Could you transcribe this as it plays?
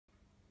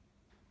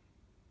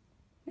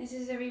This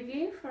is a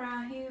review for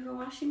our Hoover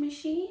washing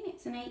machine.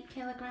 It's an 8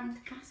 kilogram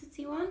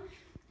capacity one.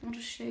 I'll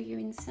just show you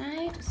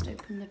inside. Just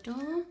open the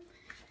door.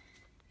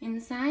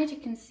 Inside you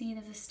can see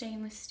there's a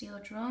stainless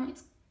steel drum.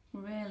 It's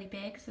really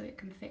big so it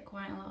can fit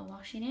quite a lot of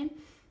washing in.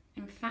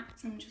 In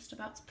fact, I'm just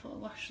about to put a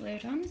wash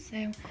load on.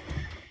 So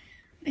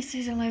this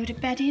is a load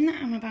of bedding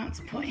that I'm about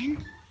to put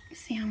in.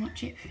 See how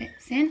much it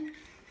fits in.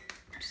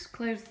 Just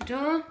close the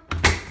door.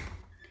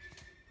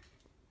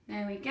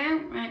 There we go.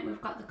 Right,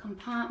 we've got the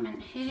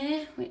compartment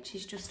here, which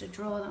is just a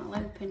drawer that'll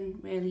open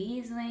really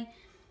easily.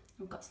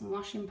 I've got some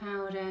washing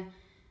powder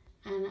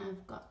and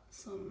I've got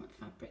some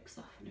fabric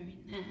softener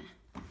in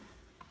there.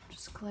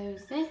 Just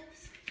close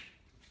this.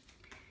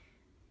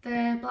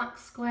 The black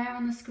square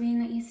on the screen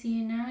that you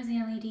see now is the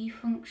LED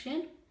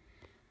function.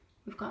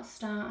 We've got a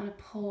start and a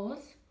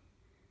pause.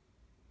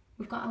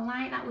 We've got a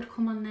light that would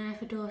come on there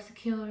for door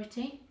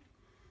security.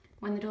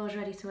 When the door's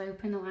ready to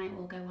open, the light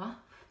will go off.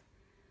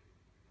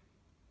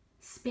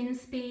 Spin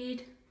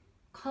speed,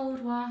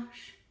 cold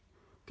wash,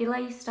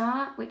 delay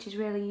start, which is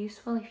really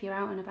useful if you're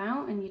out and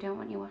about and you don't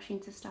want your washing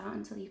to start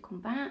until you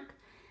come back.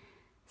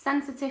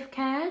 Sensitive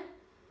care.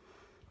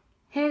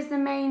 Here's the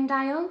main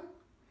dial.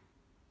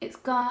 It's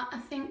got, I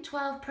think,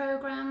 12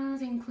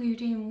 programs,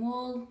 including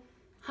wool,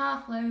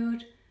 half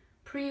load,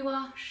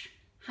 pre-wash,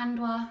 hand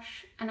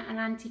wash, and an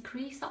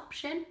anti-crease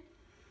option.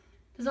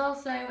 There's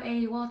also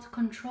a water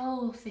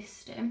control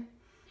system.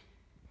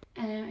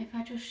 If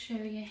I just show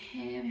you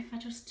here, if I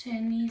just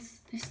turn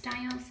this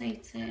dial, say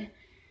to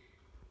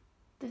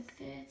the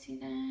 30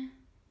 there,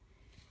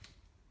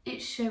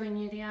 it's showing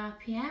you the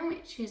RPM,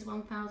 which is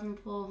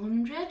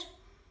 1,400.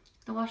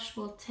 The wash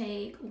will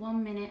take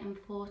 1 hour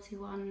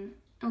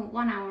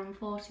and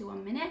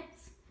 41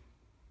 minutes.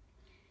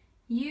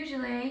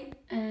 Usually,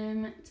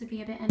 to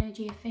be a bit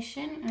energy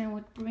efficient, I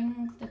would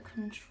bring the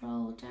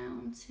control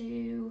down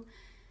to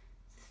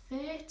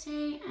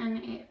 30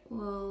 and it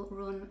will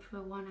run for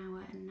 1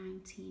 hour and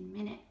 19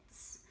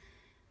 minutes,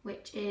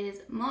 which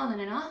is more than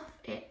enough.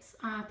 It's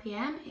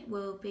RPM, it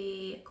will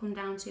come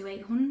down to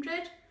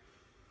 800.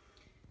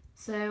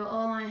 So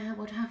all I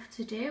would have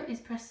to do is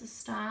press the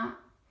start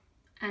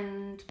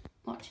and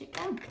watch it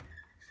go.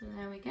 So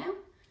there we go.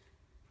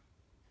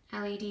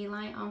 LED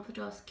light on for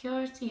door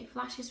security, it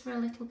flashes for a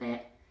little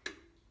bit,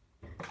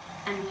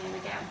 and here we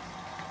go.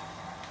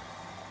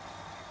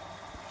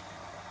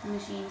 The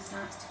machine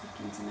starts to kick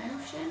into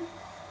motion.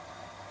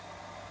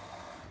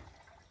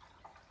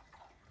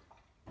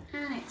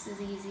 And it's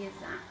as easy as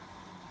that.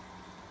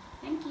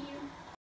 Thank you.